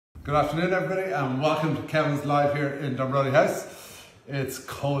Good afternoon everybody and welcome to Kevin's Live here in Dunbrody House. It's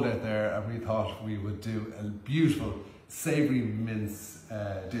cold out there and we thought we would do a beautiful savoury mince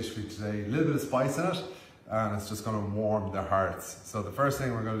dish for you today. A little bit of spice in it and it's just going to warm their hearts. So the first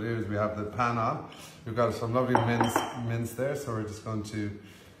thing we're going to do is we have the pan on. We've got some lovely mince there, so we're just going to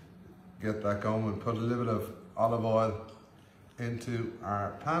get that going and put a little bit of olive oil into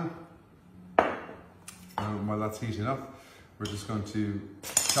our pan. And while that's heating up, we're just going to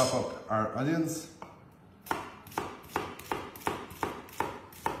chop up our onions.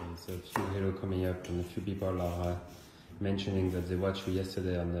 There's a few hello coming up and a few people are mentioning that they watched you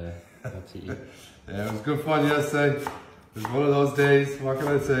yesterday on the RTE. Yeah, it was good fun yesterday. It was one of those days, what can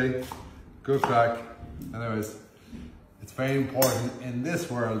I say? Good crack. Anyways, it's very important in this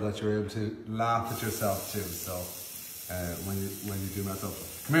world that you're able to laugh at yourself too. So when you do mess up.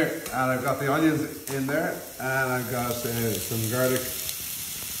 Come here, and I've got the onions in there, and I've got some garlic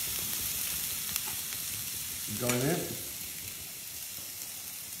going in,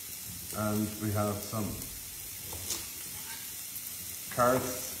 and we have some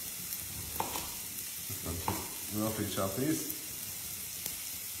carrots. Just going to roughly chop these.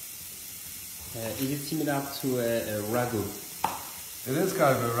 Is it similar to a ragu? It is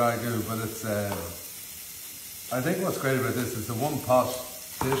kind of a ragu, but it's I think what's great about this is a one pot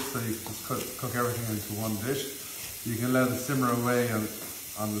dish, so you can just cook everything into one dish. You can let it simmer away on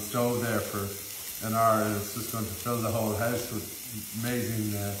the stove there for an hour, and it's just going to fill the whole house with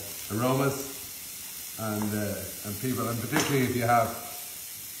amazing aromas. And people, and particularly if you have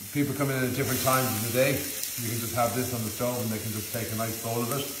people coming in at different times of the day, you can just have this on the stove and they can just take a nice bowl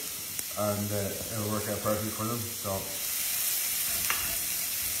of it, and it'll work out perfectly for them. So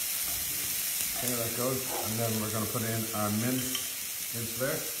there that goes, and then we're going to put in our mince into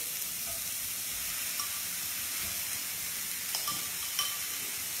there.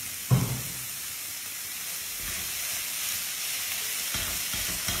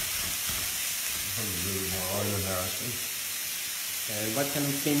 Probably a little more oil in there actually. What kind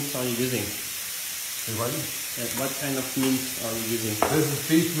of mince are you using? What kind of mince are you using? This is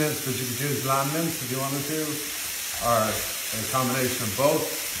beef mince, but you could use lamb mince if you wanted to, or a combination of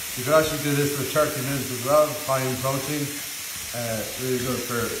both. You could actually do this with turkey mince as well, high in protein. Really good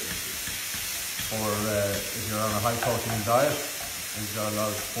for if you're on a high protein diet and you've got a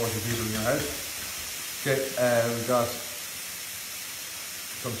lot of sporty people in your house. Okay, we've got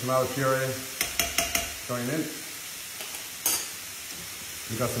some tomato puree going in.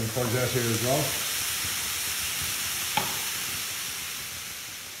 We've got some courgette here as well.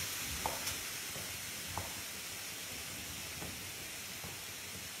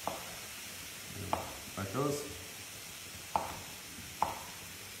 That goes.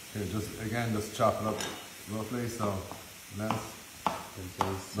 Okay, just chop it up roughly, so nice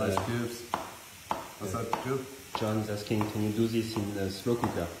cubes. What's that, cube? John's asking, can you do this in a slow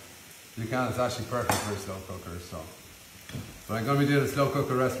cooker? You can, it's actually perfect for a slow cooker, so. But I'm going to be doing a slow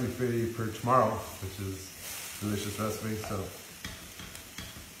cooker recipe for you for tomorrow, which is a delicious recipe, so.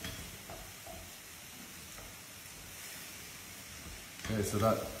 Okay, so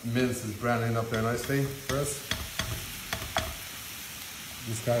that mince is browning up there nicely for us.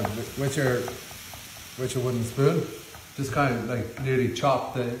 Just kind of, with your wooden spoon, just kind of like nearly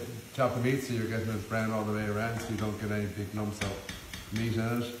chop the meat so you're getting it brown all the way around, so you don't get any big lumps of meat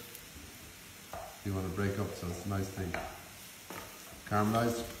in it. You want to break up so it's nicely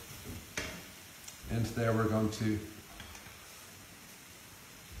caramelized. Into there we're going to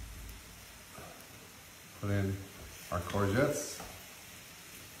put in our courgettes.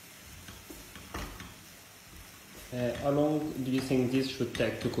 How long do you think this should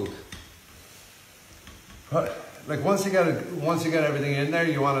take to cook? Like once you get everything in there,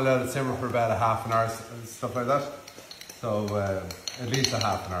 you want to let it simmer for about a half an hour, stuff like that. So at least a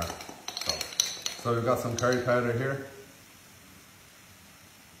half an hour. So we've got some curry powder here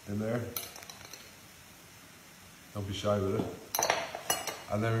in there. Don't be shy with it.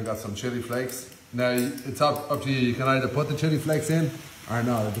 And then we've got some chili flakes. Now it's up to you. You can either put the chili flakes in or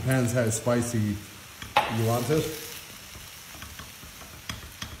not. It depends how spicy you want it.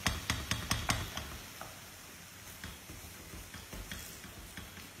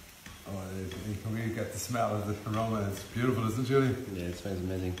 Oh, you can really get the smell of the aroma. It's beautiful, isn't it, Julie? Yeah, it smells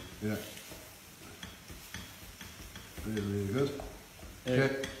amazing. Yeah. Really, really good.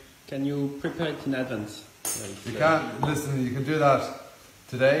 Okay. Can you prepare it in advance? You can, listen, you can do that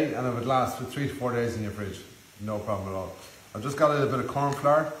today and it would last for 3 to 4 days in your fridge. No problem at all. I've just got a little bit of corn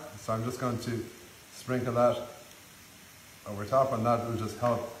flour, so I'm just going to sprinkle that over top, and that will just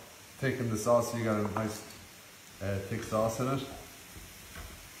help thicken the sauce so you got a nice thick sauce in it.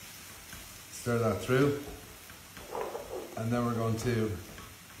 Stir that through. And then we're going to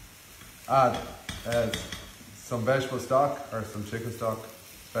add some vegetable stock or some chicken stock.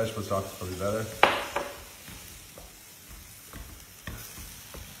 Vegetable stock is probably better.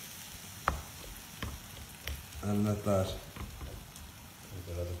 And let that.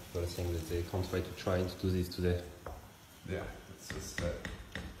 There's a lot of people saying that they can't wait to try to do this today. Yeah, it's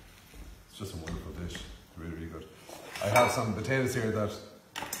just a wonderful dish. It's really, really good. I have some potatoes here that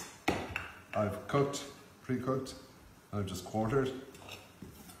I've cooked, pre-cooked, and I've just quartered.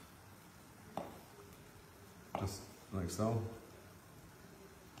 Just like so.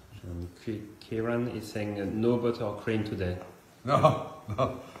 Kieran is saying no butter or cream today. No.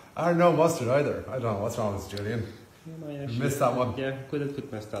 I no mustard either. I don't know what's wrong with Julian. Yeah, You missed that one. Yeah, could have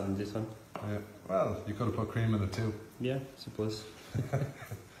put mustard in this one. Yeah. Well, you could have put cream in it too. Yeah, suppose.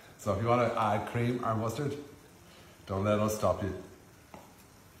 So if you want to add cream or mustard, don't let us stop you.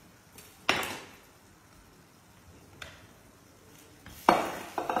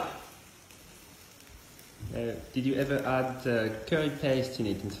 Did you ever add curry paste in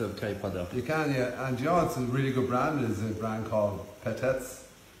it instead of curry powder? You can, yeah. And you know what's a really good brand is a brand called Petet's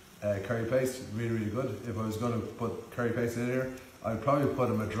curry paste. Really, really good. If I was going to put curry paste in here, I'd probably put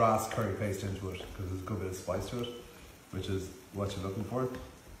a Madras curry paste into it because there's a good bit of spice to it, which is what you're looking for.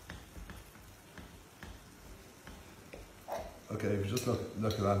 Okay, if you just look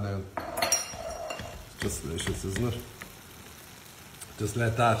at that now, it's just delicious, isn't it? Just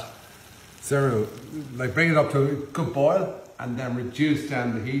let that simmer, like bring it up to a good boil and then reduce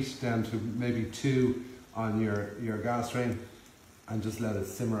down the heat down to maybe 2 on your gas drain and just let it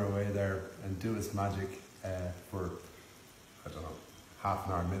simmer away there and do its magic for, I don't know, half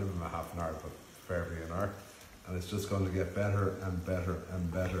an hour, minimum of half an hour, but preferably an hour. And it's just going to get better and better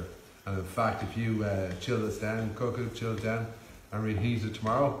and better. And in fact, if you chill this down, cook it, chill it down, and reheat it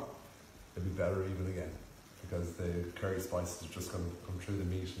tomorrow, it'll be better even again. Because the curry spices are just going to come through the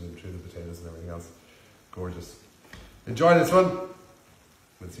meat and through the potatoes and everything else. Gorgeous. Enjoy this one.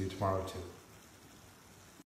 We'll see you tomorrow too.